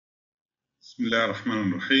بسم الله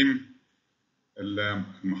الرحمن الرحيم.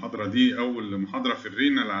 المحاضرة دي أول محاضرة في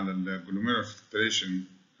الرينال على الجلوميرولار فلتريشن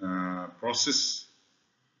بروسيس.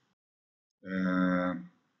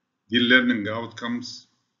 دي learning outcomes,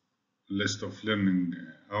 list of learning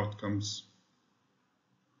outcomes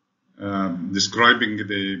describing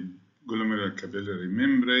the glomerular capillary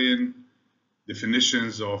membrane,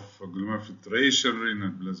 definitions of glomerular filtration,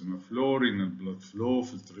 renal plasma flow, renal blood flow,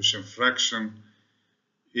 filtration fraction,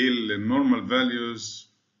 normal values,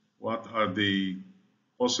 what are the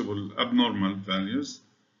possible abnormal values,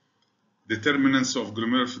 determinants of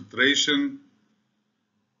glomerular filtration,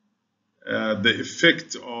 the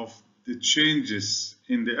effect of the changes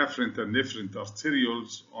in the afferent and efferent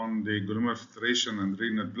arterioles on the glomerular filtration and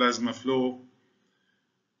renal plasma flow,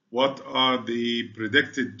 what are the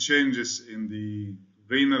predicted changes in the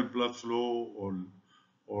renal blood flow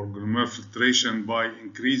or glomerular filtration by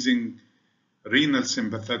increasing renal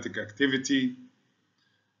sympathetic activity.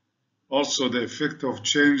 Also, the effect of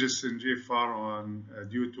changes in GFR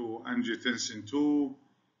due to angiotensin II,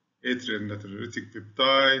 atrial natriuretic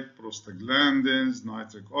peptide, prostaglandins,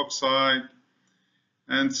 nitric oxide,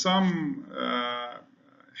 and some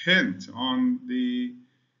hint on the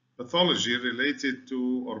pathology related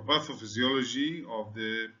to or pathophysiology of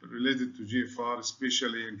the related to GFR,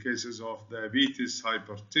 especially in cases of diabetes,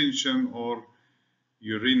 hypertension, or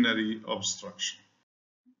urinary obstruction.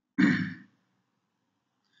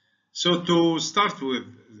 So to start with,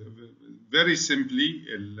 very simply,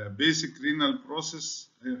 the basic renal process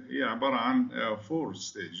هي عبارة عن 4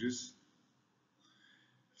 stages.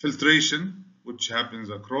 Filtration, which happens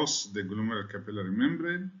across the glomerular capillary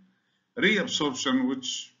membrane. Reabsorption,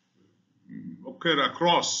 which occur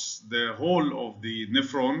across the whole of the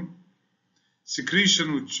nephron.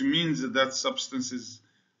 Secretion, which means that substances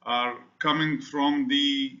are coming from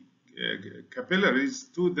the capillaries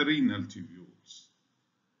to the renal tubules.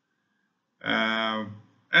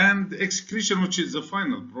 And excretion, which is the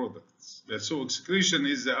final product. So excretion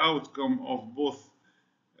is the outcome of both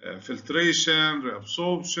filtration,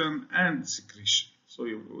 reabsorption, and secretion. So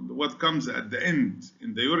what comes at the end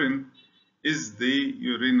in the urine is the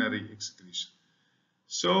urinary excretion.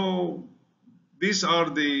 So these are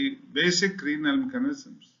the basic renal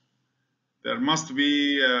mechanisms. There must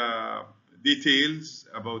be details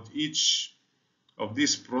about each of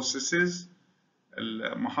these processes.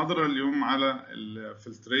 المحاضرة اليوم على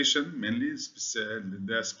filtration, mainly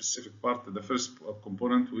the specific part, the first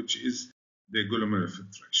component, which is the glomerular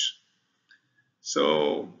filtration.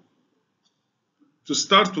 So to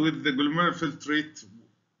start with the glomerular filtrate,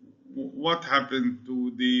 what happened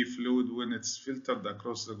to the fluid when it's filtered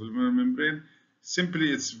across the glomerular membrane? Simply,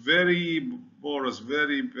 it's very porous,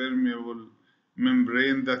 very permeable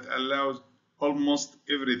membrane that allows almost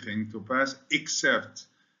everything to pass except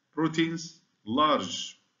proteins,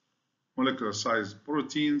 large molecular size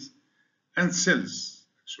proteins, and cells.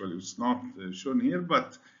 Actually, it's not shown here,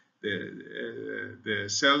 but the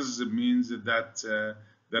cells means that the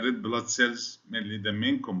red blood cells, mainly the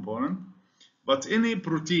main component, but any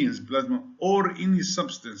proteins, plasma, or any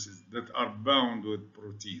substances that are bound with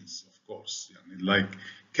proteins, of course, like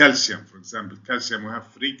calcium, for example. Calcium, we have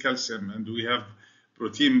free calcium and we have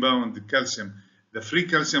protein-bound calcium. The free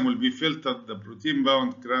calcium will be filtered, the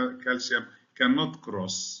protein-bound calcium cannot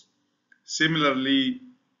cross. Similarly,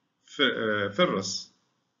 ferrous,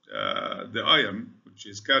 the iron, which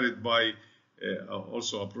is carried by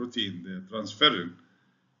also a protein, the transferrin,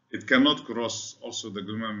 it cannot cross also the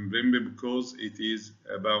glomerular membrane because it is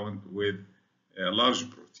bound with a large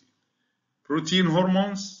protein. Protein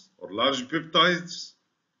hormones or large peptides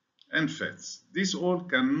and fats. These all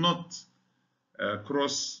cannot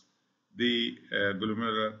cross the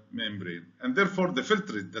glomerular membrane. And therefore, the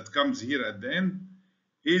filtrate that comes here at the end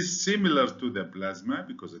is similar to the plasma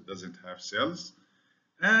because it doesn't have cells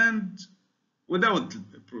and without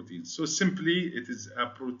proteins. So simply, it is a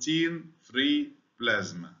protein-free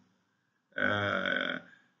plasma.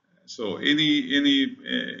 So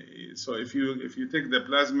so if you take the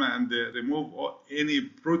plasma and remove any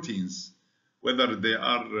proteins, whether they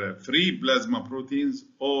are free plasma proteins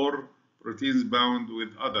or proteins bound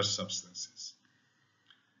with other substances.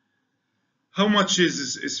 How much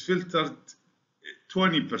is filtered?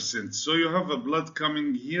 20%. So you have a blood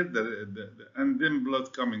coming here and then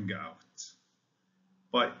blood coming out.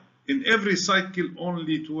 But in every cycle,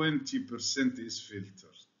 only 20% is filtered.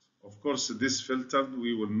 Of course, this filtered,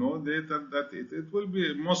 we will know that it will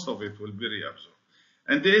be, most of it will be reabsorbed.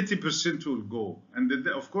 And the 80% will go. And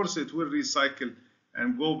of course, it will recycle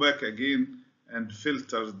and go back again and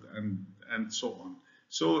filtered and so on.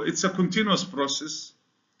 So it's a continuous process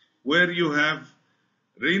where you have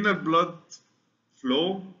Renal blood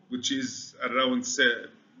flow, which is around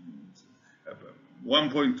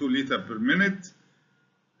 1.2 liter per minute.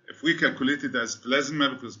 If we calculate it as plasma,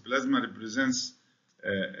 because plasma represents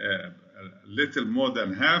a little more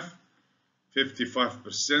than half,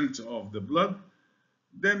 55% of the blood,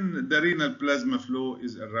 then the renal plasma flow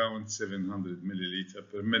is around 700 milliliter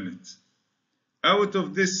per minute. Out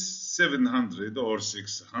of this 700 or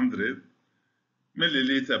 600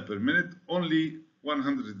 milliliter per minute, only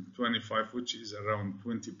 125, which is around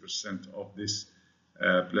 20% of this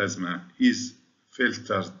plasma, is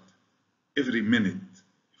filtered every minute.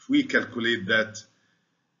 If we calculate that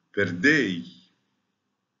per day,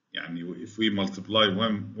 if we multiply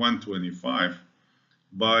 125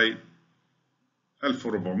 by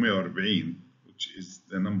 1440, which is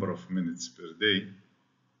the number of minutes per day,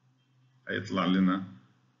 هيطلع لنا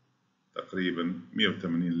تقريبا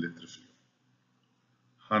 180 لتر في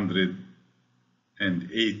اليوم.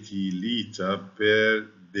 180 liter per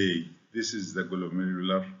day. This is the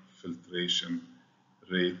glomerular filtration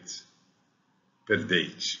rate per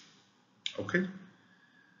day. Okay?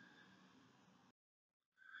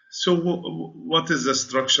 So what is the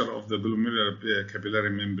structure of the glomerular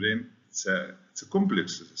capillary membrane? It's a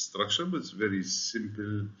complex structure, but it's very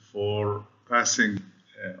simple for passing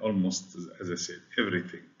almost, as I said,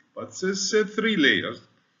 everything. But it's 3 layers.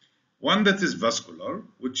 One that is vascular,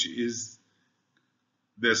 which is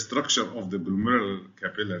the structure of the glomerular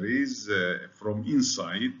capillaries from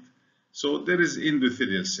inside. So there is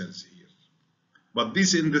endothelial cells here. But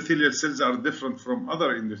these endothelial cells are different from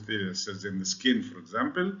other endothelial cells in the skin, for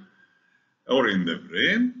example, or in the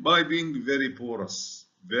brain, by being very porous,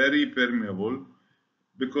 very permeable,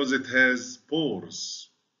 because it has pores,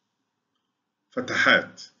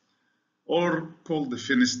 فتحات, or called the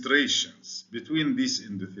fenestrations between these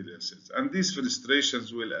endothelial cells. And these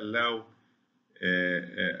fenestrations will allow,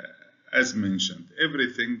 as mentioned,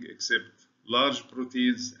 everything except large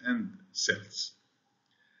proteins and cells.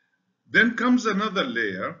 Then comes another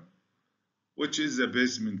layer, which is a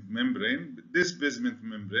basement membrane. This basement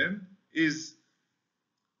membrane is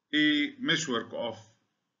a meshwork of,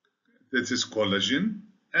 this is collagen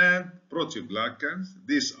and proteoglycans.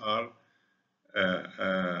 These are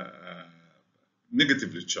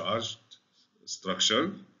negatively charged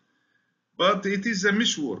structure, but it is a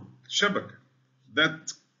meshwork, شبكة,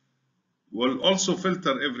 that will also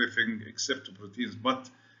filter everything except proteins. But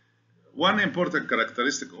one important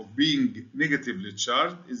characteristic of being negatively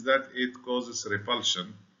charged is that it causes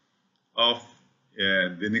repulsion of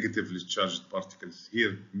the negatively charged particles.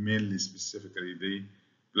 Here, mainly specifically the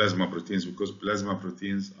plasma proteins, because plasma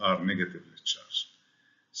proteins are negatively charged.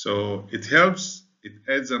 So it helps, it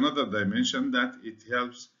adds another dimension, that it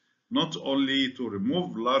helps not only to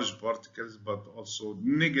remove large particles, but also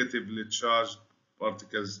negatively charged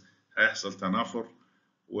particles هيحصل تنافر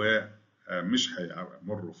ومش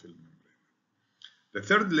هيمروا في الممبرين. The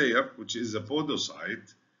third layer, which is a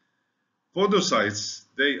podocyte. Podocytes,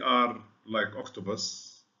 they are like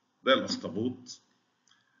octopus, they're الاخطبوط,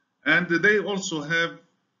 and they also have,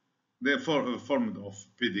 they are formed of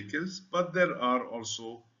pedicles, but there are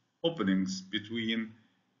also openings between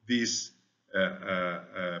these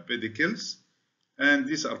pedicles, and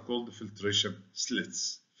these are called filtration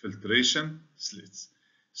slits. Filtration slits.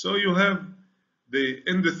 So you have the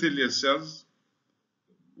endothelial cells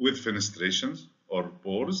with fenestrations or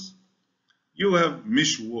pores. You have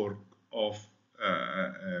meshwork of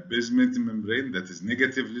basement membrane that is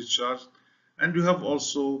negatively charged, and you have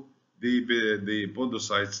also the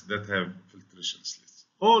podocytes that have filtration slits.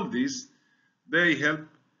 All these, they help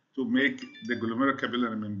to make the glomerular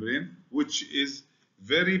capillary membrane, which is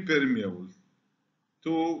very permeable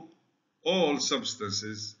to all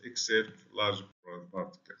substances except large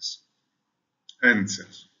particles and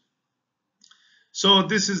cells. So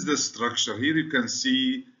this is the structure. Here you can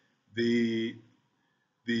see the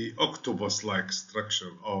octopus-like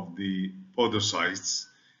structure of the podocytes,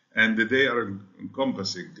 and they are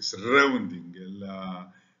encompassing, surrounding the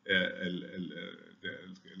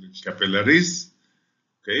capillaries,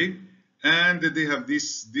 okay? And they have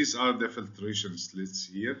these are the filtration slits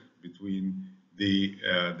here between the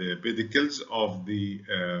pedicles of the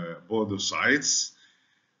podocytes.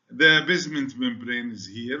 The basement membrane is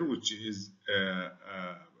here, which is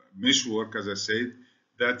meshwork, as I said,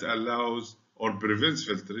 that allows or prevents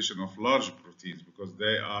filtration of large proteins because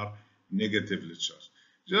they are negatively charged.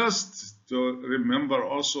 Just to remember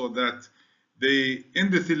also that the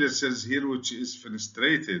endothelial cells here, which is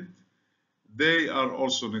fenestrated, they are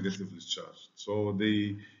also negatively charged. So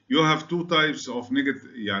you have two types of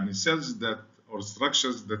negative cells that or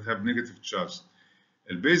structures that have negative charge.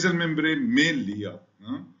 The basal membrane mainly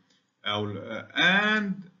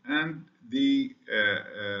and the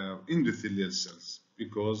endothelial cells,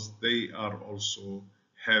 because they are also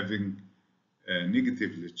having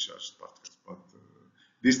negatively charged particles. But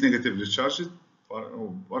these negatively charged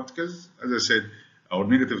particles, as I said, our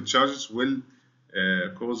negative charges will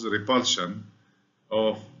cause repulsion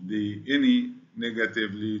of any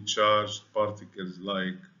negatively charged particles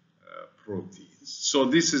like proteins. So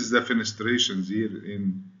this is the fenestrations here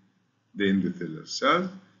in the endothelial cell.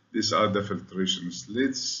 These are the filtration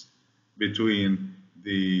slits between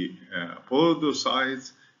the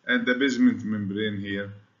podocytes and the basement membrane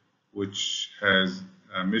here, which has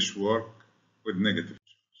a meshwork with negative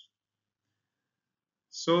charge.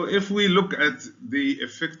 So if we look at the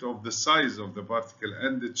effect of the size of the particle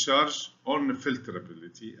and the charge on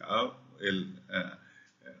filterability أو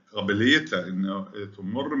قابليتها إنه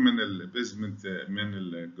تمر من البيزمنت من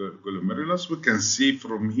الجلوميرولس, we can see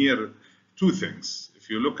from here two things. If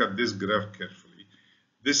you look at this graph carefully,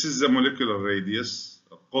 this is the molecular radius,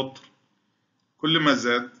 القطر. كل ما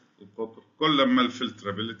زاد القطر كل ما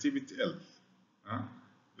الفلترابيلتي بتقل.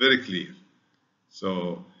 Very clear.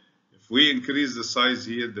 So if we increase the size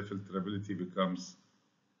here, the filterability becomes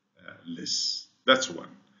less. That's one.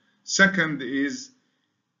 Second is,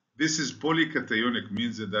 this is polycationic,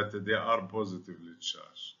 means that they are positively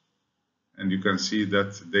charged. And you can see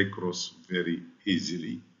that they cross very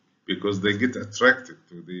easily because they get attracted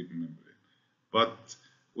to the membrane. But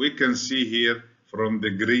we can see here from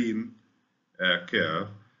the green curve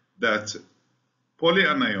that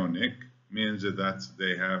polyanionic means that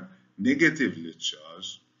they have negatively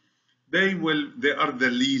charged. They are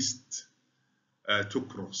the least to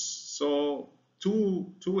cross. So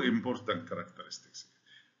two important characteristics.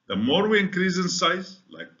 The more we increase in size,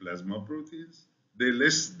 like plasma proteins, the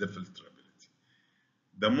less the filterability.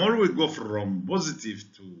 The more we go from positive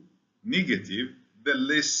to negative, the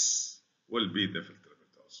less will be the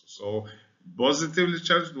filterability also. So positively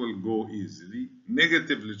charged will go easily.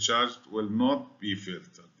 Negatively charged will not be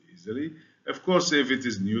filtered easily. Of course, if it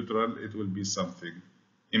is neutral, it will be something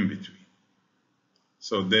in between.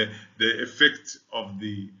 So the effect of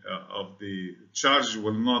the charge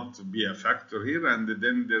will not be a factor here, and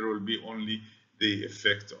then there will be only the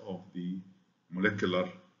effect of the molecular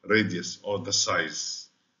radius or the size.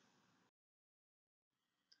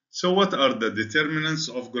 So what are the determinants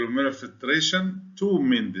of glomerular filtration? Two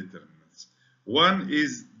main determinants. One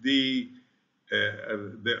is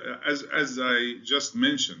as I just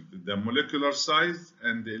mentioned, the molecular size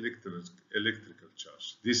and the electrical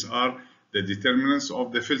charge. These are the determinants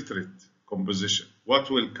of the filtrate composition. What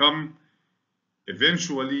will come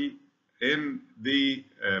eventually in the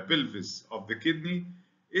pelvis of the kidney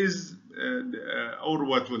is, or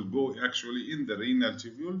what will go actually in the renal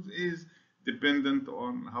tubules, is dependent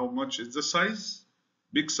on how much is the size.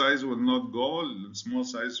 Big size will not go, small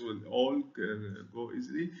size will all go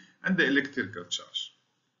easily, and the electrical charge.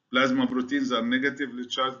 Plasma proteins are negatively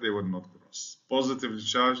charged, they will not cross. Positively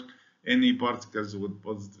charged, any particles with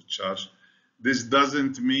positive charge. This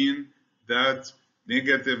doesn't mean that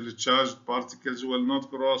negatively charged particles will not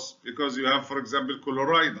cross, because you have, for example,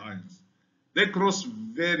 chloride ions. They cross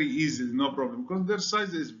very easily, no problem, because their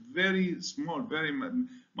size is very small, very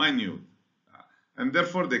minute. And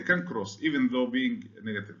therefore they can cross, even though being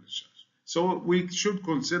negatively charged. So we should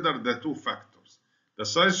consider the two factors. The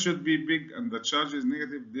size should be big and the charge is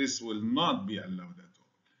negative. This will not be allowed at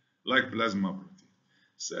all, like plasma protein.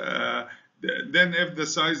 Then if the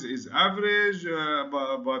size is average,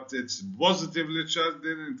 but it's positively charged,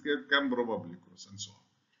 then it can probably cross, and so on.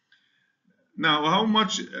 Now,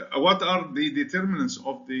 what are the determinants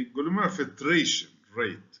of the glomerular filtration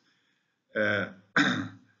rate?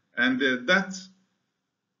 And that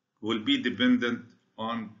will be dependent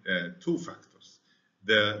on two factors: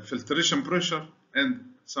 the filtration pressure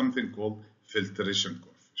and something called filtration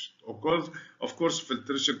coefficient. Of course,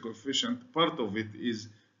 filtration coefficient, part of it is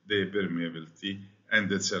the permeability and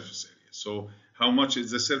the surface area. So how much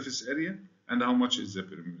is the surface area and how much is the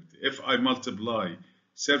permeability? If I multiply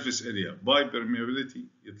surface area by permeability,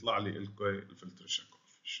 يطلع لي الفلتration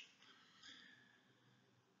coefficient.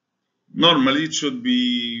 Normally it should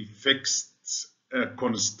be fixed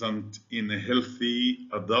constant in a healthy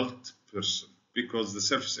adult person, because the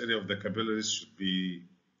surface area of the capillaries should be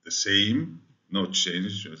the same, no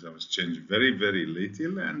change. There was change very, very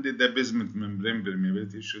little, and the basement membrane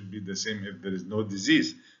permeability should be the same if there is no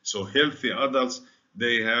disease. So healthy adults,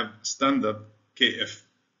 they have standard KF,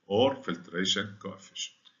 or filtration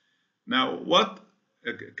coefficient. Now, what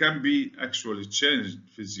can be actually changed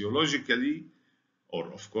physiologically, or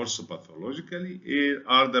of course pathologically,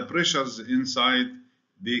 are the pressures inside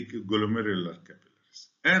the glomerular capillaries.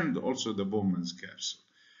 and also the Bowman's capsule.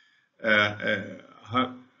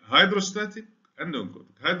 Hydrostatic and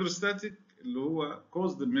oncotic. Hydrostatic اللي هو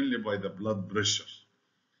caused mainly by the blood pressure.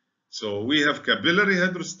 So we have capillary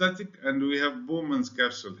hydrostatic and we have Bowman's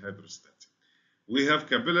capsule hydrostatic. We have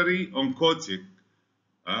capillary oncotic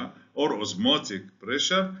or osmotic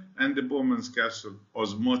pressure and the Bowman's capsule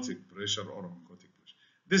osmotic pressure or oncotic pressure.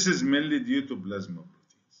 This is mainly due to plasma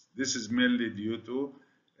proteins. This is mainly due to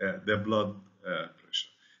the blood pressure.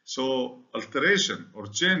 So alteration or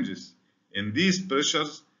changes in these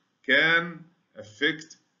pressures can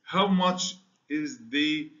affect how much is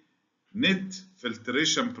the net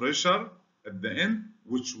filtration pressure at the end,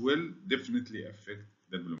 which will definitely affect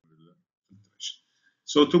the glomerular filtration.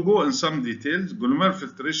 So to go in some details, glomerular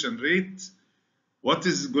filtration rate. What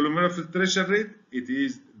is glomerular filtration rate? It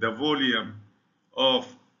is the volume of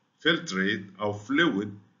filtrate or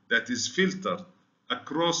fluid that is filtered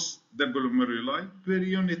across the glomeruli per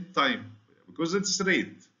unit time, because it's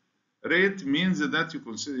rate. Rate means that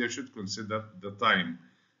you should consider the time.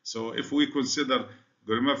 So if we consider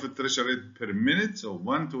glomerular filtration rate per minute, so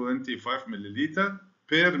 125 milliliter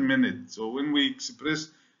per minute. So when we express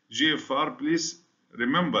GFR, please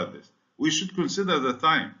remember this. We should consider the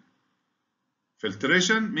time.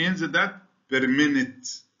 Filtration means that per minute.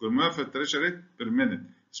 Glomerular filtration rate per minute.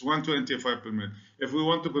 It's 125 per minute. If we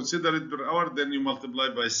want to consider it per hour, then you multiply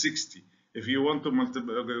by 60. If you want to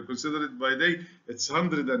consider it by day, it's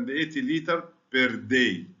 180 liter per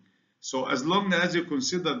day. So as long as you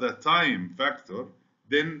consider the time factor,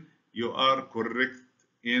 then you are correct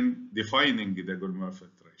in defining the glomerular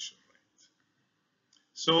filtration rate.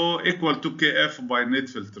 So equal to Kf by net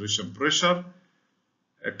filtration pressure,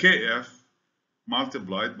 Kf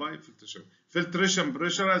multiplied by filtration. Filtration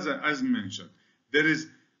pressure, as mentioned, there is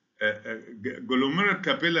glomerular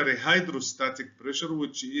capillary hydrostatic pressure,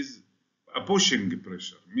 which is a pushing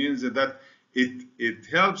pressure, means that it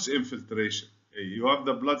helps in filtration. You have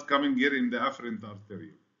the blood coming here in the afferent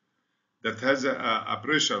arteriole that has a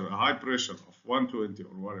pressure, a high pressure of 120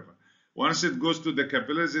 or whatever. Once it goes to the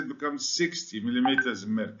capillaries, it becomes 60 millimeters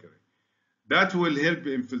mercury. That will help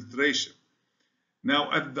in filtration.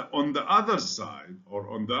 Now, on the other side,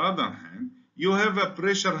 or on the other hand, you have a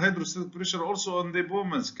pressure, hydrostatic pressure also on the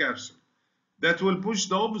Bowman's capsule that will push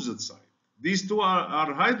the opposite side. These two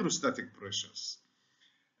are hydrostatic pressures.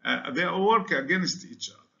 They work against each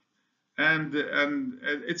other. And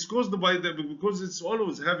it's caused by because it's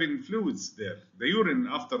always having fluids there. The urine,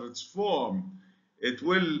 after it's formed, it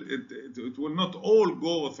will not all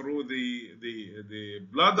go through the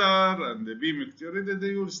bladder and the be micturated.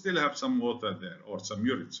 You will still have some water there, or some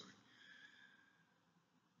urine, sorry.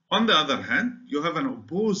 On the other hand, you have an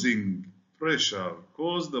opposing pressure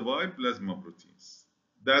caused by plasma proteins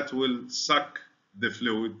that will suck the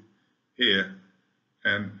fluid here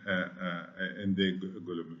and in the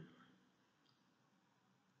glomeruli.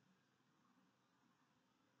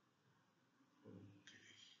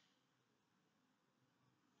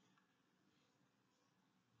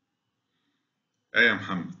 يا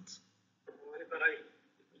محمد.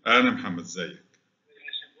 أنا محمد زيك.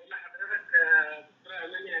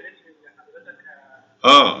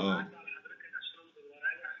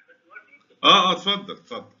 اتفضل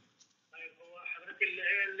اتفضل. طيب هو حضرتك اللي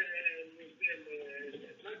هي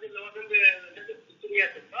الاسمنت اللي هو جنب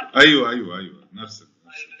الدكتوريات صح؟ ايوه نفس طيب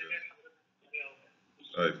انا جاي حضرتك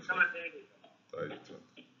طيب 5 دقايق. طيب اتفضل.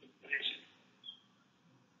 ماشي.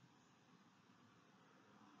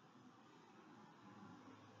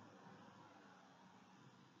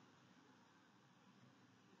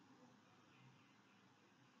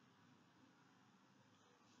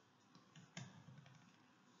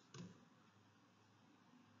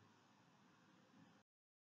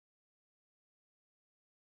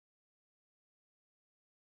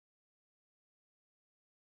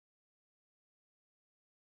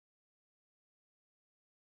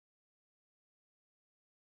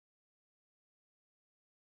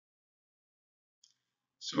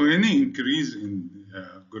 So any increase in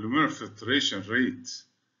glomerular filtration rate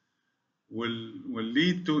will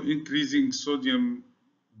lead to increasing sodium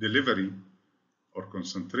delivery or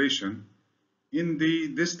concentration in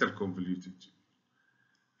the distal convoluted tube,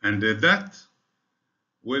 and that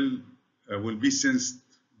will be sensed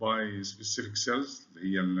by specific cells,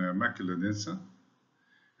 the macula densa,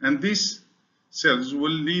 and these cells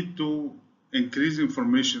will lead to increasing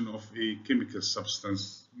formation of a chemical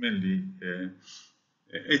substance, mainly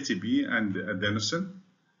ATP and adenosine.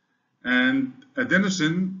 And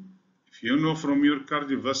adenosine, if you know from your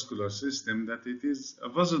cardiovascular system, that it is a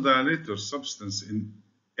vasodilator substance in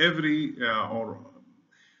every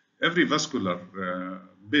vascular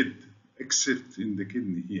bed except in the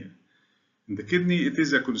kidney here. In the kidney, it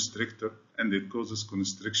is a constrictor, and it causes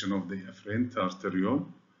constriction of the afferent arteriole.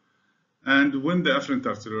 And when the afferent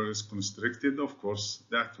arteriole is constricted, of course,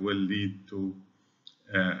 that will lead to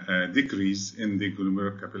a decrease in the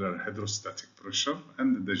glomerular capillary hydrostatic pressure,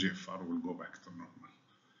 and the GFR will go back to normal.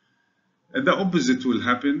 The opposite will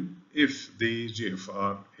happen if the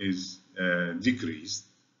GFR is decreased,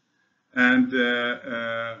 and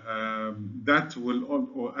that will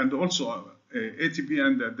also ATP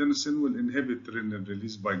and adenosine will inhibit renal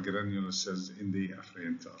release by granular cells in the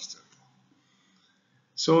afferent artery.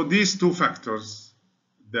 So these two factors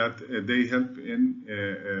that they help in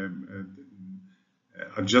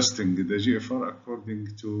adjusting the GFR according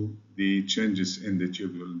to the changes in the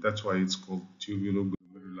tubule. That's why it's called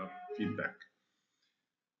tubulo-glomerular feedback.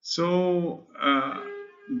 So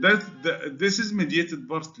this is mediated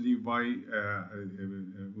partly by,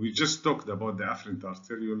 we just talked about the afferent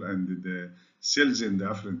arteriole and the cells in the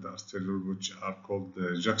afferent arteriole, which are called the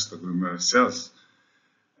juxtaglomerular cells.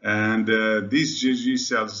 And these GG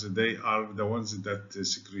cells, they are the ones that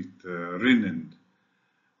secrete renin.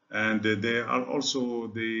 And they are also,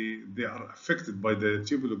 they are affected by the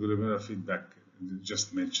tubulo-glomerular feedback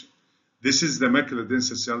just mentioned. This is the macula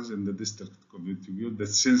densa cells in the distal convoluted tubule that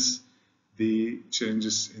sense the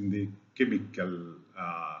changes in the chemical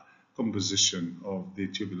composition of the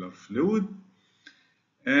tubular fluid,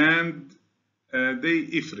 and the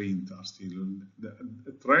efferent arteriole.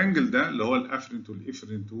 التراينجل ده اللي هو الافرنت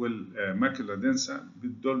والافرنت والماكولا دنسا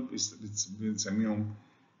دول بنسميهم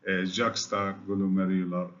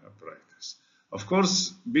juxtaglomerular apparatus. Of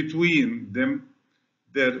course, between them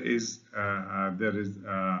there is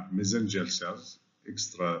mesangial cells,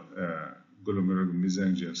 extra glomerular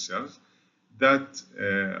mesangial cells that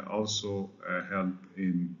also help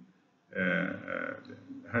in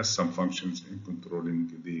has some functions in controlling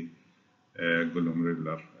the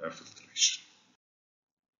glomerular filtration.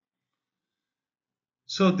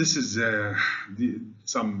 So this is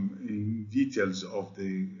some details of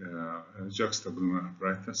the juxtaglomerular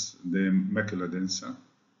apparatus, the macula densa.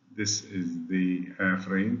 This is the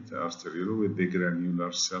afferent arteriole with the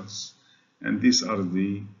granular cells, and these are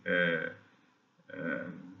the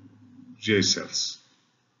J cells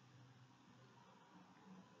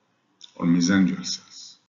or mesangial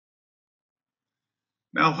cells.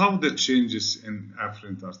 Now, how the changes in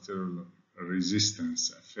afferent arterial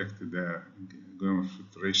resistance affect the glomerular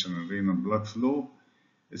filtration and renal blood flow?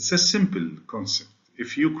 It's a simple concept.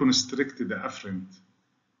 If you constrict the afferent,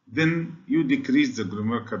 then you decrease the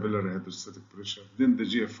glomerular capillary hydrostatic pressure, then the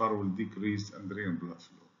GFR will decrease and the renal blood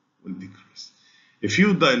flow will decrease. If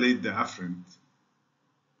you dilate the afferent,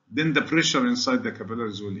 then the pressure inside the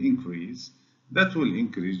capillaries will increase. That will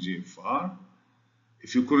increase GFR.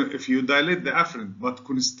 If you dilate the afferent but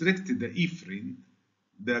constrict the efferent,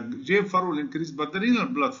 the GFR will increase, but the renal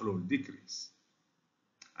blood flow will decrease.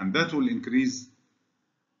 And that will increase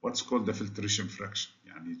what's called the filtration fraction.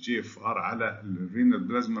 يعني GFR على renal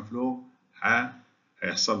plasma flow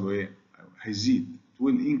هيحصل له ايه؟ هيزيد. It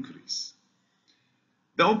will increase.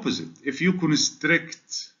 The opposite, if you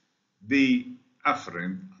constrict the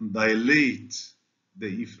afferent and dilate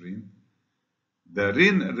the efferent, the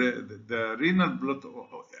renal blood,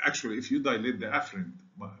 actually if you dilate the afferent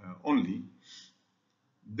only,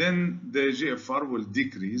 then the GFR will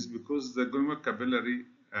decrease because the glomerular capillary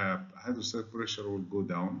hydrostatic pressure will go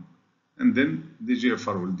down, and then the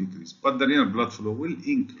GFR will decrease, but the renal blood flow will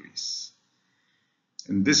increase.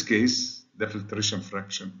 In this case, the filtration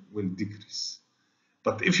fraction will decrease.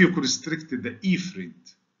 But if you constrict the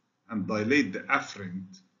efferent and dilate the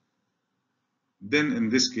afferent, then in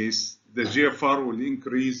this case, the GFR will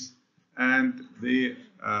increase and the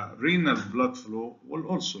renal blood flow will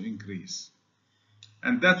also increase.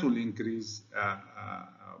 And that will increase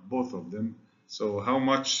both of them. So how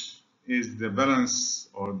much is the balance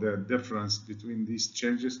or the difference between these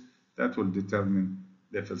changes? That will determine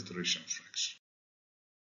the filtration fraction.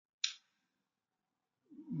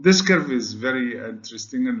 This curve is very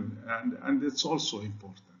interesting and it's also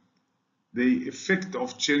important. The effect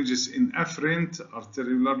of changes in afferent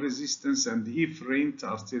arterial resistance and efferent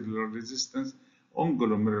arterial resistance on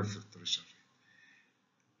glomerular filtration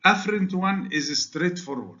rate. Afferent one is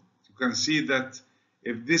straightforward. You can see that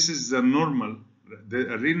if this is the normal,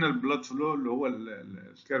 the renal blood flow اللي هو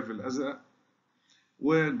الكيرف الأزرق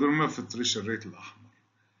وglomerular filtration rate الأحمر.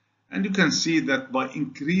 And you can see that by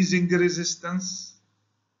increasing resistance,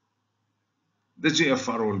 the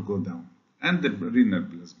GFR will go down and the renal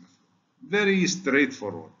plasma flow. Very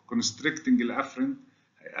straightforward. Constricting الافferent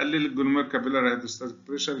هيقلل الجلوميرولار capillary hydrostatic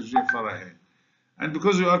pressure, الGFR هيقل. And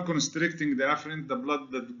because you are constricting the afferent, the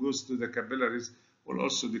blood that goes to the capillaries will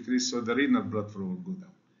also decrease, so the renal blood flow will go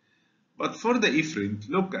down. But for the efferent,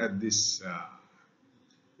 look at this.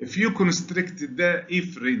 If you constrict the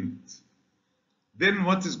efferent, then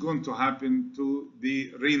what is going to happen to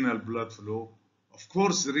the renal blood flow? Of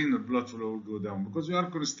course, the renal blood flow will go down because you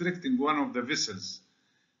are constricting one of the vessels.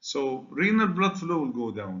 So renal blood flow will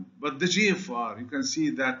go down. But the GFR, you can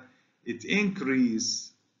see that it increases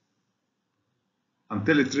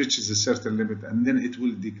until it reaches a certain limit, and then it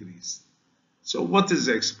will decrease. So what is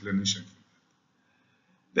the explanation for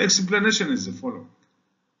that? The explanation is the following.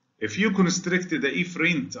 If you constrict the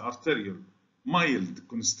efferent arteriole, mild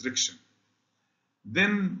constriction,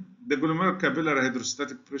 then the glomerular capillary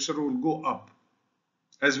hydrostatic pressure will go up,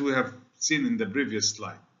 as we have seen in the previous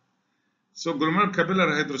slide. So glomerular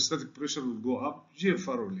capillary hydrostatic pressure will go up,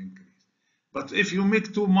 GFR will increase. But if you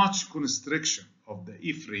make too much constriction of the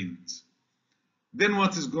efferent, then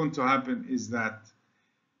what is going to happen is that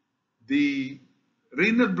the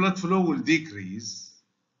renal blood flow will decrease.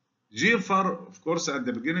 GFR, of course, at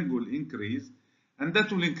the beginning will increase, and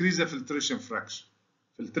that will increase the filtration fraction.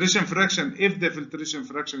 Filtration fraction, if the filtration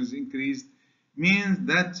fraction is increased, means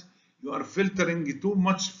that you are filtering too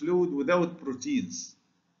much fluid without proteins.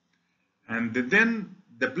 And then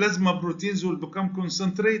the plasma proteins will become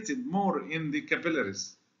concentrated more in the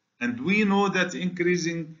capillaries. And we know that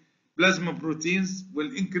increasing plasma proteins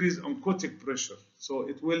will increase oncotic pressure. So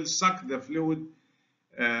it will suck the fluid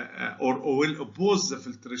or will oppose the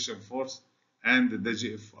filtration force, and the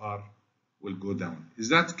GFR will go down. Is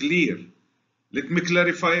that clear? Let me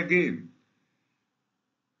clarify again.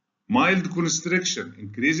 Mild constriction,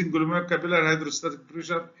 increasing glomerular capillary hydrostatic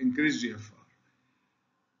pressure, increase GFR.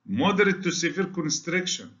 Moderate to severe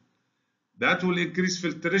constriction, that will increase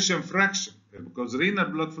filtration fraction because renal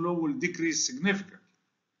blood flow will decrease significantly.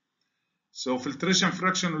 So filtration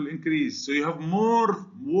fraction will increase. So you have more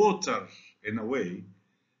water in a way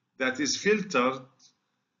that is filtered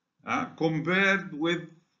compared with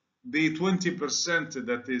the 20%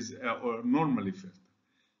 that is normally filtered.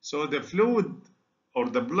 So the fluid or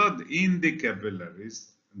the blood in the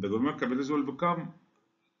capillaries, the glomerular capillaries, will become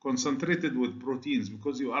concentrated with proteins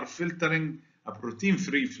because you are filtering a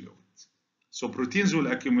protein-free fluid. So proteins will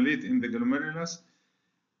accumulate in the glomerulus.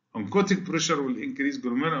 Oncotic pressure will increase,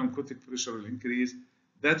 glomerular oncotic pressure will increase.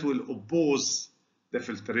 That will oppose the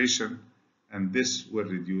filtration, and this will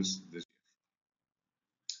reduce the GFR.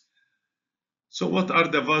 So what are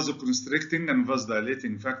the vasoconstricting and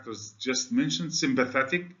vasodilating factors just mentioned?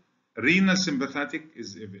 Sympathetic. Renal sympathetic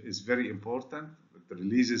is very important. It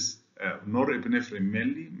releases norepinephrine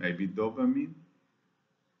mainly, maybe dopamine,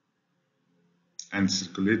 and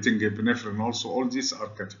circulating epinephrine also. All these are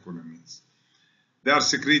catecholamines. They are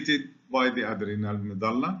secreted by the adrenal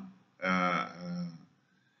medulla,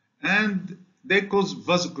 and they cause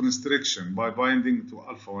vasoconstriction by binding to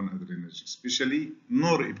alpha-1 adrenergic, especially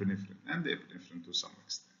norepinephrine and epinephrine to some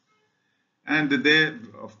extent. And they,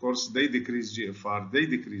 of course, they decrease GFR, they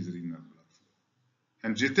decrease renal blood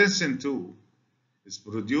flow. Angiotensin II is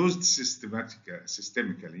produced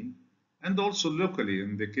systemically and also locally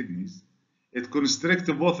in the kidneys. It constricts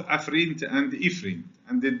both afferent and efferent,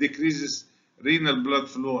 and it decreases renal blood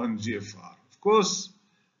flow and GFR. Of course,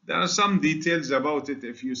 there are some details about it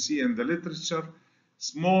if you see in the literature.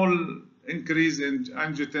 Small increase in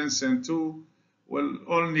angiotensin II will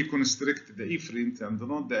only constrict the efferent and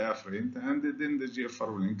not the afferent, and then the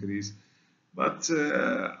GFR will increase. But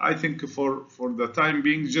I think for the time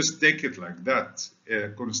being, just take it like that.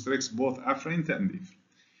 Constricts both afferent and efferent.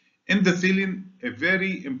 Endothelin, a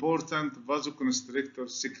very important vasoconstrictor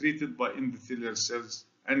secreted by endothelial cells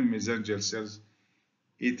and mesangial cells.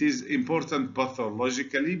 It is important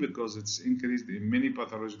pathologically because it's increased in many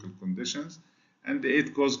pathological conditions, and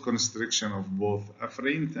it causes constriction of both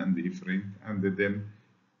afferent and efferent, and then,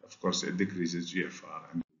 of course, it decreases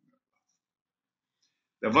GFR. And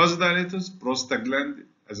the vasodilators, prostaglandin,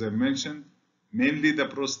 as I mentioned, mainly the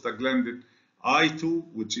prostaglandin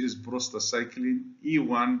I2, which is prostacyclin,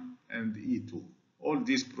 E1, and E2. All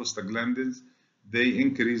these prostaglandins, they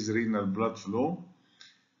increase renal blood flow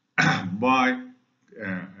by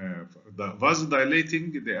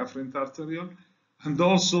vasodilating the afferent arteriole and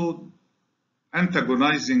also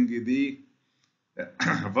antagonizing the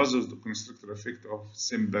vasoconstrictor effect of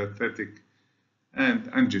sympathetic and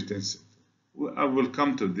angiotensin. I will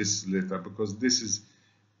come to this later because this is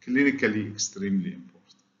clinically extremely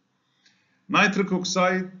important. Nitric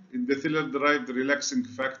oxide, endothelial-derived relaxing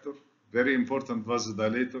factor, very important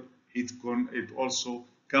vasodilator. It also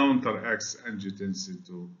counteracts angiotensin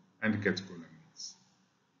II and catecholamines.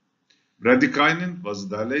 Bradykinin,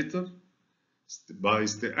 vasodilator,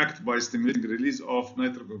 act by stimulating release of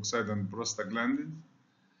nitric oxide and prostaglandins,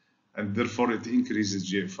 and therefore it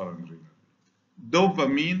increases GFR and renal.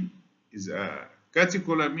 Dopamine is a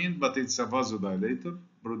catecholamine, but it's a vasodilator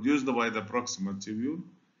produced by the proximal tubule,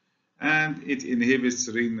 and it inhibits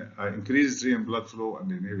increases renal blood flow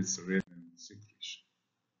and inhibits renal secretion.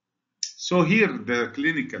 So here the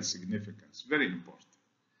clinical significance, very important.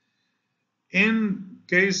 In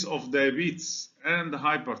case of diabetes and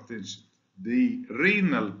hypertension, the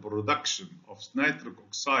renal production of nitric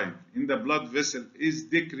oxide in the blood vessel is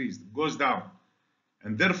decreased, goes down,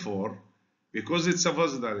 and therefore, because it's a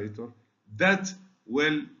vasodilator, that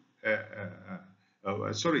will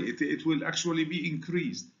it will actually be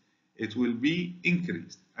increased. It will be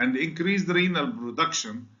increased, and increased renal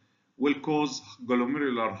production will cause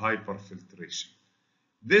glomerular hyperfiltration.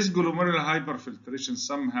 This glomerular hyperfiltration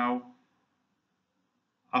somehow,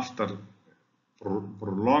 after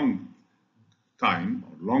prolonged time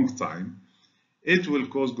or long time, it will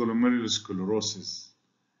cause glomerular sclerosis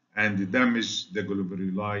and damage the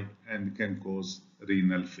glomeruli and can cause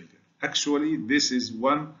renal failure. Actually, this is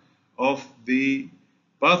one of the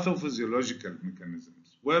pathophysiological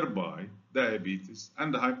mechanisms whereby diabetes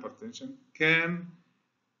and hypertension can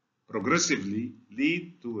progressively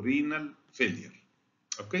lead to renal failure.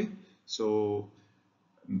 Okay, so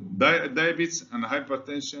diabetes and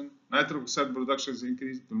hypertension, nitric oxide production is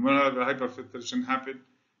increased, glomerular hyperfiltration happen.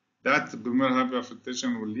 That glomerular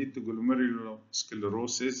hyperfiltration will lead to glomerular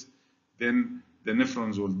sclerosis. Then the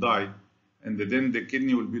nephrons will die, and then the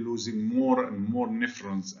kidney will be losing more and more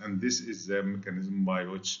nephrons, and this is the mechanism by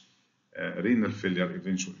which renal failure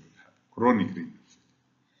eventually will happen, chronic renal failure.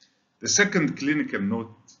 The second clinical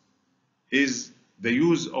note is the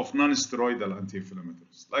use of non-steroidal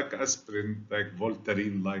anti-inflammatories, like aspirin, like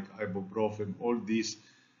Voltaren, like ibuprofen. All these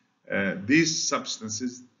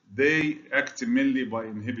substances, they act mainly by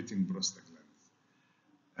inhibiting prostaglandins.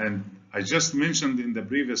 And I just mentioned in the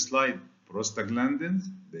previous slide, prostaglandins,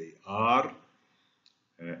 they are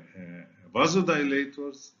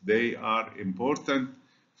vasodilators. They are important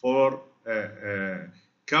for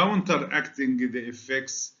counteracting the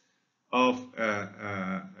effects of,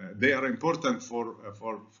 they are important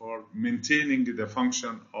for maintaining the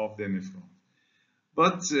function of the nephron.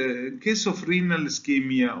 But in case of renal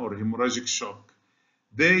ischemia or hemorrhagic shock,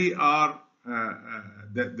 they are,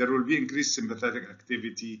 there will be increased sympathetic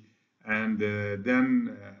activity, and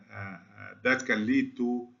then that can lead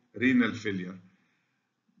to renal failure.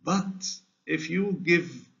 But if you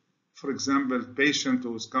give, for example, a patient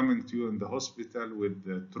who is coming to you in the hospital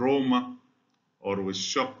with trauma or with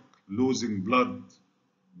shock, losing blood,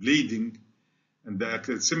 bleeding, and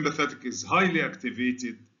the sympathetic is highly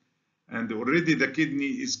activated, and already the kidney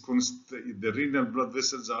is, the renal blood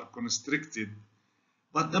vessels are constricted,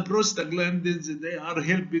 but the prostaglandins, they are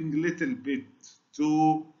helping a little bit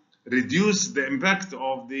to reduce the impact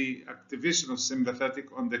of the activation of sympathetic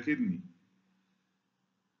on the kidney.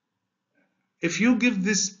 If you give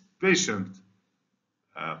this patient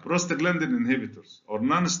prostaglandin inhibitors or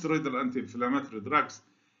non-steroidal anti-inflammatory drugs,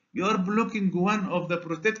 you are blocking one of the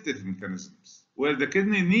protective mechanisms where the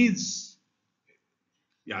kidney needs.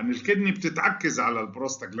 يعني الكدني بتتعكز على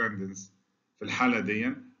البروستاجلاندينز في الحالة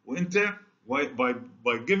دي، وانت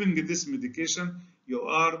by giving this medication you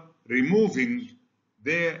are removing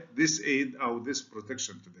this aid or this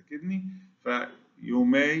protection to the kidney, you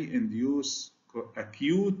may induce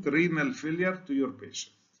acute renal failure to your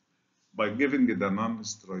patient by giving the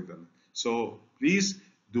non-steroidal. So please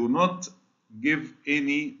do not give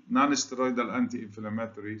any non-steroidal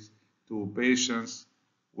anti-inflammatories to patients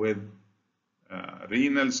with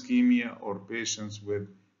renal ischemia or patients with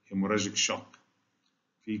hemorrhagic shock.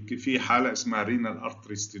 في حالة اسمها renal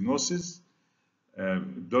artery stenosis.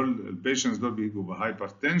 دول patients دول بيجوا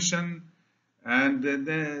بhypertension, and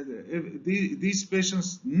these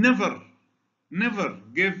patients never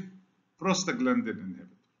give prostaglandin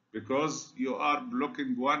inhibitor because you are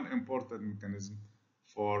blocking one important mechanism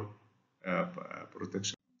for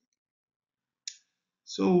protection.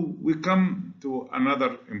 So we come to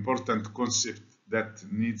another important concept that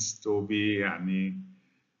needs to be يعني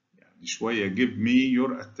شوية, give me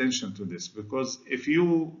your attention to this, because if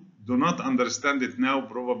you do not understand it now,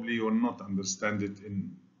 probably you will not understand it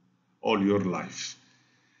in all your life.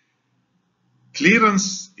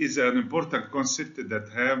 Clearance is an important concept that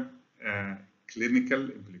have clinical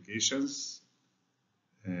implications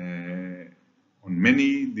on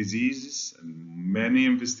many diseases and many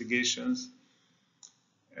investigations,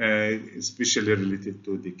 especially related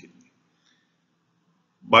to the kidney.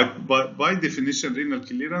 But by definition, renal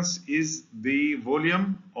clearance is the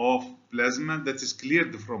volume of plasma that is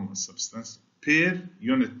cleared from a substance per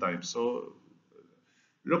unit time. So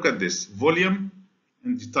look at this, volume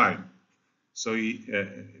and time. So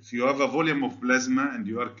if you have a volume of plasma and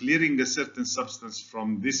you are clearing a certain substance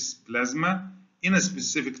from this plasma in a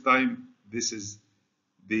specific time, this is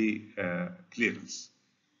the clearance.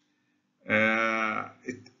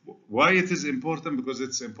 Why it is important? Because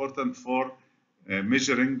it's important for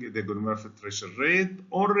measuring the glomerular filtration rate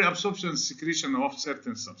or reabsorption secretion of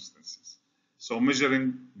certain substances. So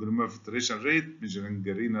measuring glomerular filtration rate, measuring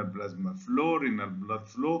the renal plasma flow, renal blood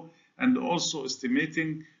flow, and also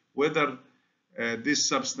estimating whether this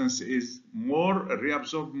substance is more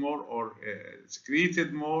reabsorbed more or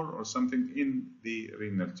secreted more or something in the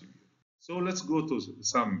renal tubule. So let's go to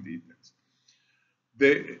some details.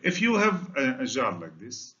 If you have a jar like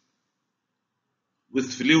this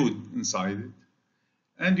with fluid inside it,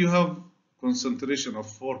 and you have concentration of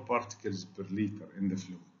 4 particles per liter in the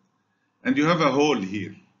fluid, and you have a hole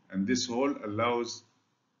here, and this hole allows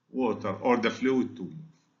water or the fluid to move,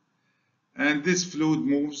 and this fluid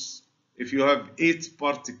moves. If you have 8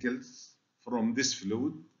 particles from this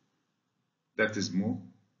fluid that is moved,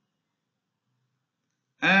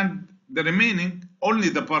 and the remaining, only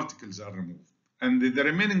the particles are removed, and the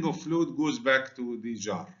remaining of fluid goes back to the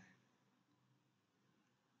jar.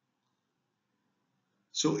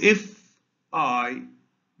 So if I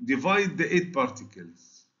divide the 8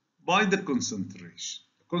 particles by the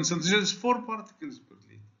concentration is 4 particles per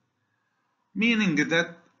liter, meaning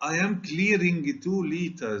that I am clearing 2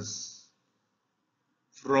 liters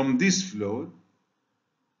from this fluid,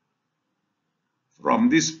 from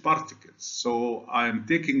these particles. So I am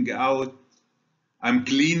taking out, I'm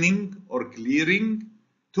cleaning or clearing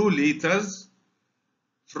 2 liters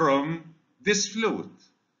from this fluid.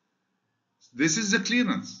 This is the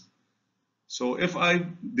clearance. So if I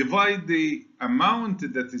divide the amount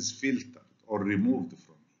that is filtered or removed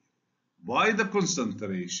from here by the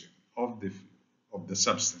concentration of the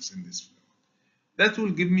substance in this fluid, that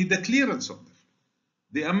will give me the clearance of the fluid,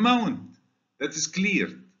 the amount that is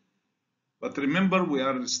cleared. But remember, we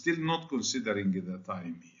are still not considering the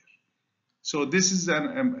time here. So this is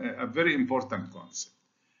a very important concept.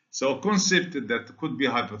 So a concept that could be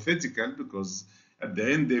hypothetical, because at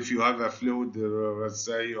the end, if you have a fluid, let's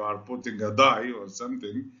say you are putting a dye or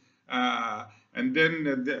something, and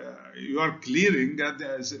then you are clearing,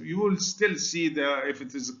 you will still see if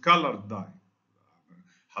it is a colored dye.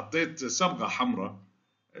 حطيت صبغة حمراء.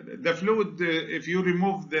 The fluid, if you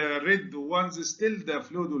remove the red ones, still the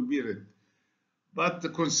fluid will be red.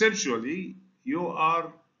 But conceptually, you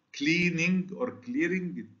are cleaning or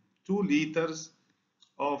clearing 2 liters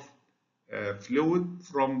of fluid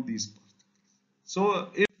from these particles.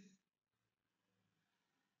 So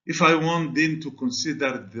if I want then to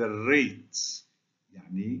consider the rates,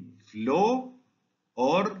 yani flow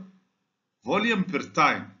or volume per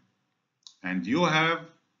time, and you have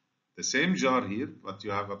the same jar here, but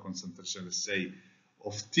you have a concentration, let's say,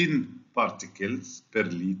 of 10 particles per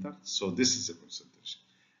liter. So this is a concentration.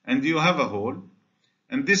 And you have a hole,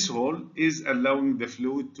 and this hole is allowing the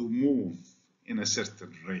fluid to move in a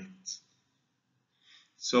certain rate.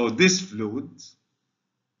 So this fluid,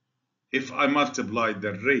 if I multiply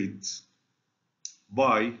the rate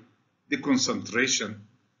by the concentration,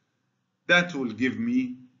 that will give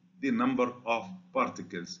me the number of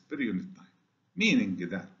particles per unit time. Meaning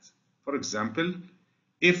that, for example,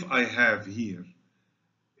 if I have here,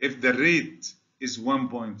 if the rate is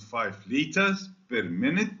 1.5 liters per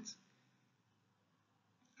minute,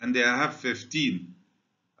 and I have 15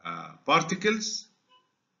 particles,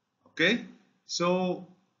 okay, so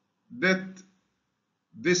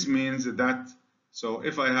this means that, so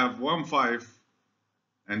if I have 1.5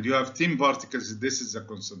 and you have 10 particles, this is a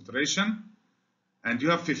concentration, and you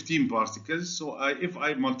have 15 particles. So if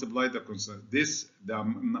I multiply the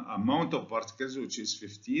amount of particles, which is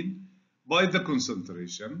 15, by the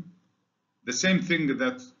concentration, the same thing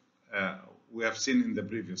that we have seen in the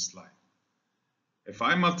previous slide. If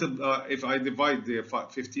I divide the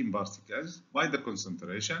 15 particles by the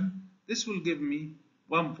concentration, this will give me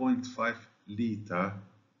 1.5 liter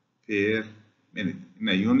per minute in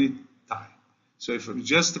a unit time. So if I'm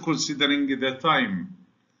just considering the time,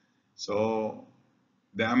 so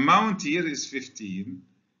the amount here is 15,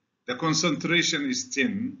 the concentration is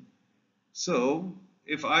 10. So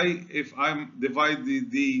if I divide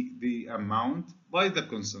the amount by the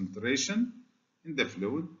concentration in the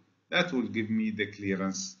fluid, that will give me the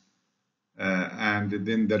clearance, and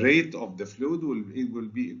then the rate of the fluid will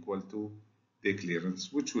be equal to the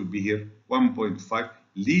clearance, which will be here 1.5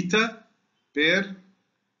 liter per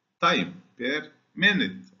time, per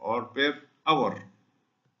minute or per hour.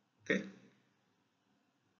 Okay.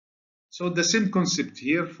 So the same concept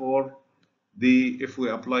here for if we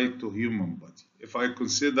apply it to human body. If I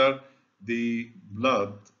consider the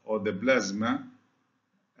blood or the plasma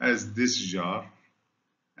as this jar,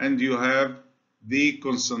 and you have the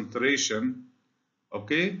concentration,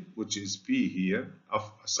 okay, which is P here, of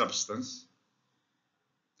a substance,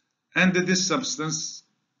 and this substance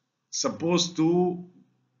supposed to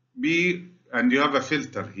be, and you have a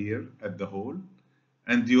filter here at the hole,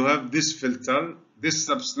 and you have this filter, this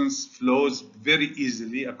substance flows very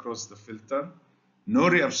easily across the filter, no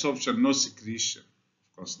reabsorption, no secretion,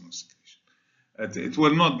 of course no secretion. It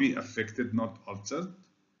will not be affected, not altered.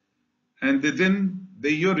 And then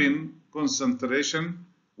the urine concentration,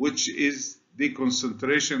 which is the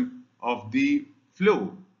concentration of the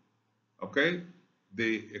flow, okay,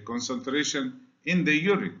 the concentration in the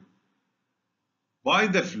urine by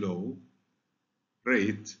the flow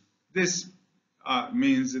rate. This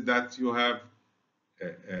means that you have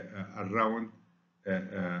around,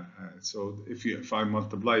 so if I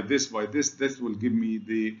multiply this by this will give me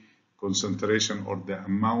the concentration or the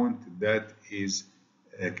amount that is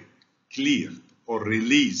cleared or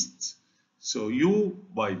released. So U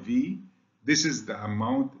by V, this is the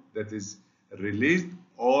amount that is released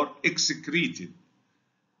or excreted.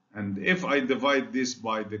 And if I divide this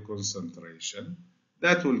by the concentration,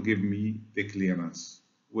 that will give me the clearance,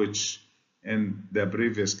 which in the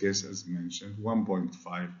previous case, as mentioned,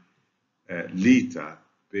 1.5 liter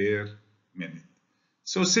per minute.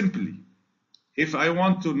 So simply, if I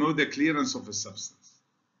want to know the clearance of a substance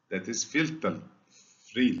that is filtered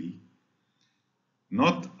freely,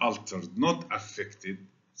 not altered, not affected,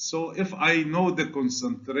 so if I know the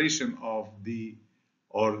concentration of the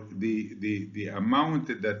amount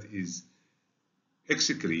that is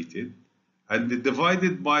excreted and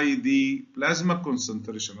divided by the plasma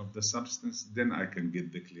concentration of the substance, then I can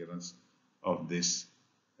get the clearance of this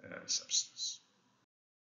substance.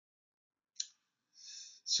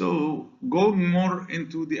 So going more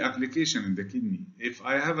into the application in the kidney, if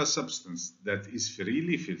I have a substance that is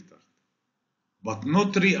freely filtered, but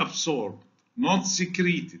not reabsorbed, not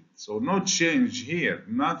secreted, so no change here,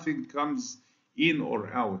 nothing comes in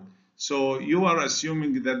or out. So you are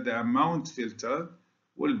assuming that the amount filtered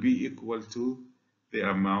will be equal to the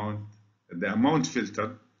amount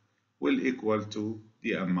filtered will equal to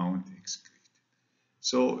the amount excreted.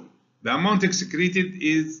 So the amount excreted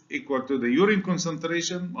is equal to the urine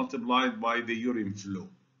concentration multiplied by the urine flow.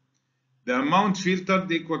 The amount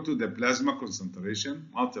filtered equal to the plasma concentration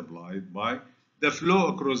multiplied by the flow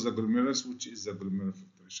across the glomerulus, which is the glomerular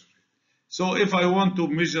filtration rate. So if I want to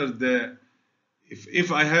measure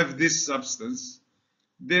if I have this substance,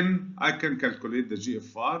 then I can calculate the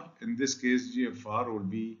GFR. In this case, GFR will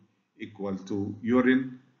be equal to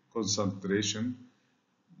urine concentration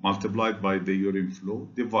multiplied by the urine flow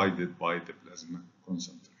divided by the plasma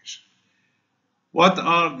concentration. What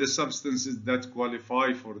are the substances that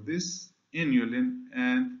qualify for this? Inulin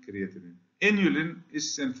and creatinine. Inulin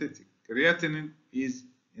is synthetic. Creatinine is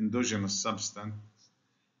endogenous substance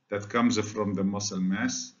that comes from the muscle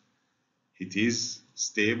mass. It is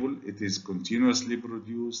stable, it is continuously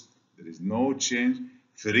produced, there is no change,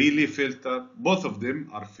 freely filtered. Both of them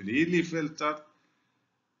are freely filtered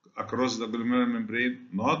across the glomerular membrane,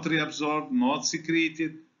 not reabsorbed, not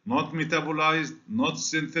secreted, not metabolized, not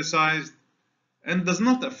synthesized, and does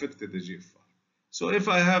not affect the GFR. So if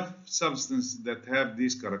I have substances that have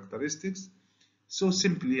these characteristics, so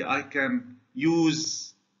simply I can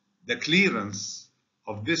use the clearance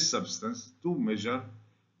of this substance to measure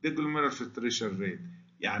the glomerular filtration rate.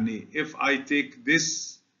 Yani if I take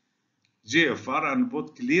this GFR and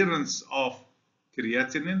put clearance of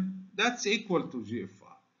creatinine, that's equal to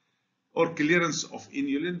GFR. Or clearance of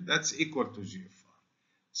inulin, that's equal to GFR.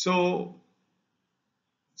 So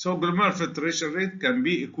glomerular filtration rate can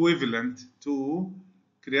be equivalent to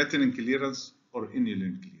creatinine clearance or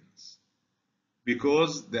inulin clearance,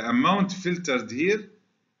 because the amount filtered here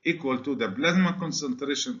equal to the plasma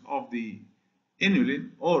concentration of the inulin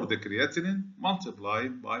or the creatinine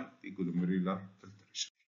multiplied by the glomerular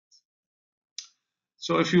filtration.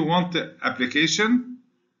 So if you want the application,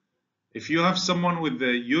 if you have someone with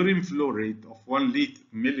the urine flow rate of 1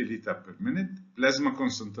 milliliter per minute, plasma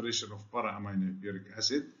concentration of para-aminobutyric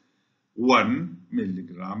acid 1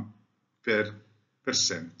 milligram per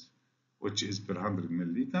percent, which is per 100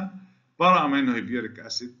 milliliter, para-aminobutyric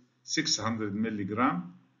acid 600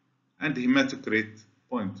 milligram, and hematocrit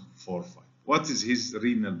 0.45. What is his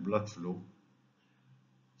renal blood flow?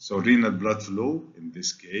 So renal blood flow, in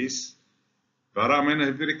this case,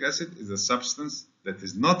 para-aminobutyric acid is a substance that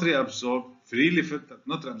is not reabsorbed, freely filtered,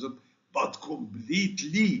 not reabsorbed, but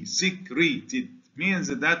completely secreted. Means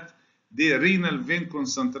that the renal vein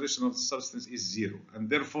concentration of the substance is 0, and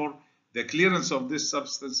therefore the clearance of this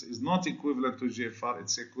substance is not equivalent to GFR,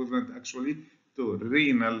 it's equivalent actually to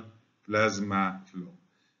renal plasma flow.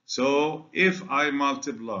 So if I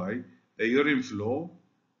multiply the urine flow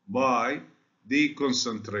by the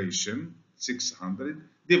concentration 600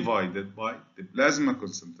 divided by the plasma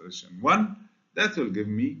concentration 1, that will give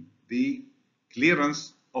me the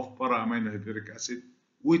clearance of para-aminohippuric acid,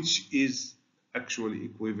 which is actually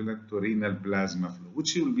equivalent to renal plasma flow,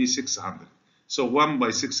 which will be 600. So 1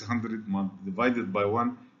 by 600 divided by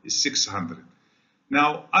 1 is 600.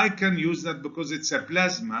 Now I can use that because it's a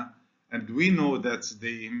plasma, and we know that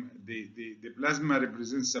the plasma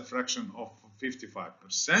represents a fraction of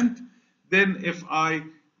 55%. Then if I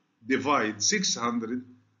divide 600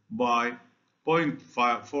 by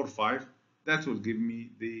 0.45, that will give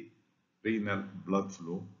me the renal blood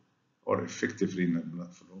flow, or effective renal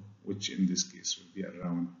blood flow, which in this case will be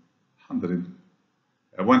around 1,200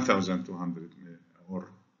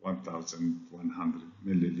 or 1,100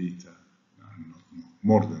 milliliter, no,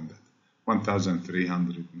 more than that,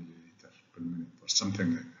 1,300 milliliter per minute or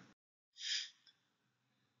something like that.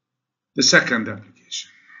 The second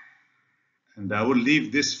application, and I will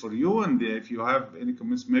leave this for you, and if you have any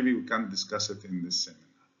comments, maybe we can discuss it in this seminar.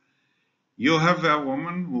 You have a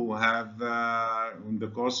woman who have, in the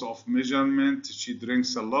course of measurement, she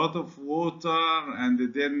drinks a lot of water, and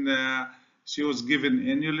then she was given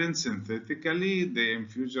inulin synthetically. The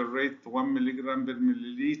infusion rate 1 milligram per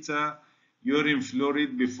milliliter. Urine flow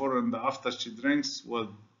rate before and after she drinks was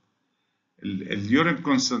urine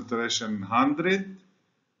concentration 100,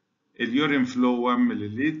 urine flow 1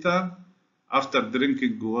 milliliter. After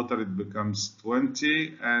drinking water, it becomes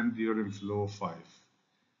 20, and urine flow 5.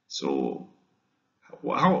 So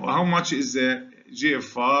how much is the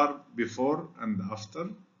GFR before and after?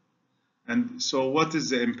 And so what is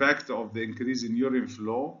the impact of the increase in urine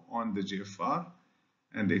flow on the GFR?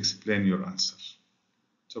 And explain your answer.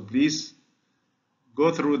 So please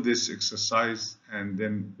go through this exercise, and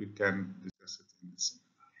then we can discuss it in the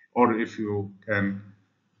seminar. Or if you can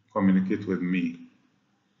communicate with me.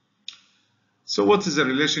 So what is the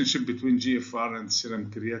relationship between GFR and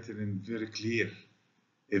serum creatinine? Very clear.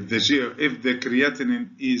 If the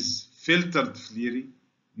creatinine is filtered freely,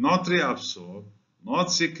 not reabsorbed, not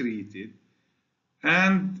secreted,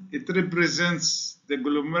 and it represents the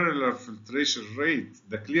glomerular filtration rate,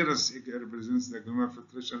 the clearance represents the glomerular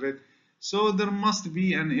filtration rate, so there must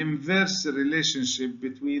be an inverse relationship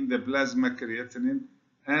between the plasma creatinine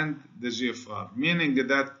and the GFR, meaning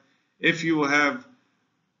that if you have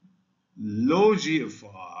low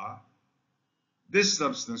GFR, this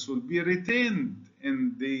substance will be retained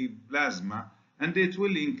in the plasma and it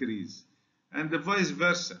will increase, and the vice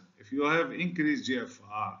versa. If you have increased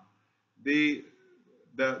GFR,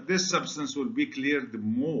 this substance will be cleared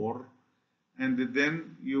more, and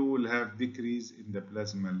then you will have decrease in the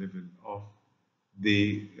plasma level of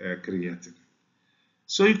the creatinine.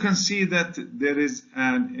 So you can see that there is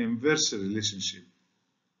an inverse relationship.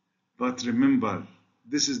 But remember,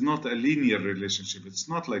 this is not a linear relationship. It's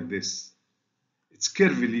not like this. It's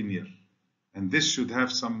curvilinear, and this should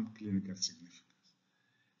have some clinical significance.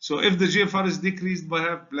 So if the GFR is decreased by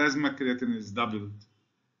half, plasma creatinine is doubled,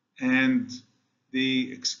 and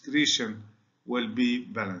the excretion will be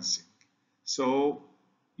balancing. So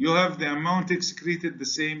you have the amount excreted the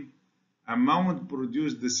same, amount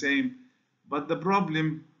produced the same, but the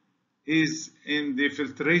problem is in the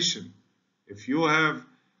filtration. If you have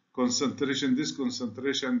concentration, this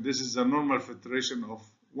is a normal filtration of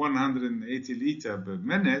 180 liter per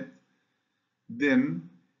minute, then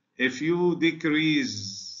if you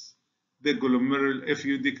decrease the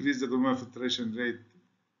glomerular filtration rate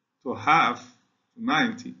to half,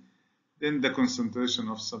 90, then the concentration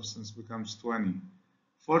of substance becomes 20.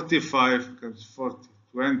 45 becomes 40,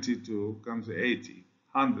 22 becomes 80,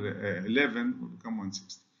 11 will become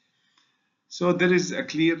 160. So there is a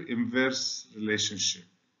clear inverse relationship.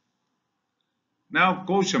 Now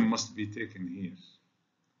caution must be taken here.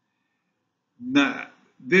 Now,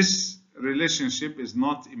 this relationship is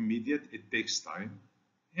not immediate, it takes time.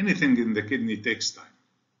 Anything in the kidney takes time.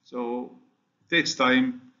 So it takes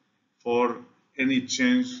time for any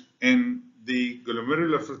change in the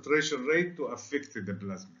glomerular filtration rate to affect the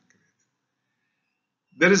plasma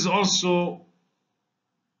creatinine. There is also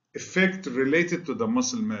effect related to the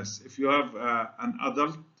muscle mass. If you have an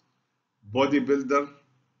adult bodybuilder,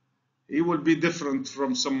 he will be different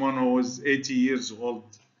from someone who is 80 years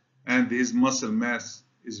old and his muscle mass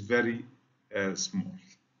is very small,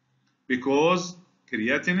 because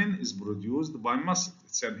creatinine is produced by muscle.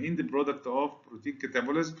 It's an end product of protein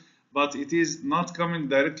catabolism, but it is not coming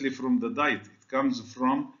directly from the diet. It comes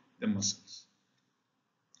from the muscles.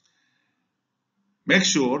 Make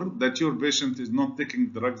sure that your patient is not taking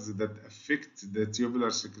drugs that affect the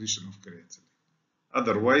tubular secretion of creatine.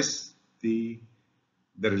 Otherwise, the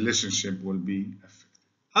relationship will be affected.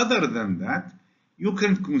 Other than that, you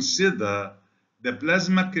can consider the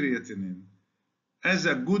plasma creatinine as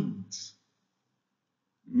a good,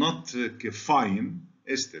 not a fine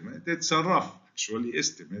estimate. It's a rough, actually,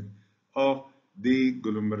 estimate of the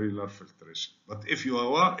glomerular filtration. But if you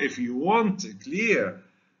want a clear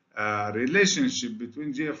relationship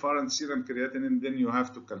between GFR and serum creatinine, then you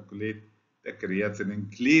have to calculate the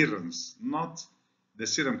creatinine clearance, not the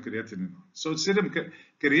serum creatinine. So serum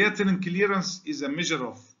creatinine clearance is a measure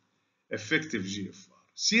of effective GFR.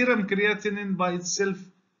 Serum creatinine by itself,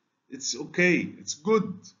 it's okay, it's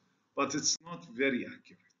good, but it's not very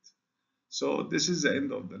accurate. So this is the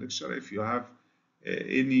end of the lecture. If you have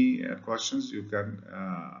any questions, you can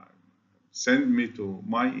send me to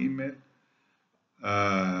my email.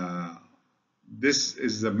 This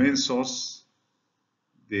is the main source,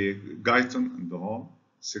 the Guyton and the Hall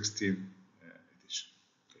 16th edition.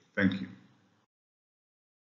 Okay, thank you.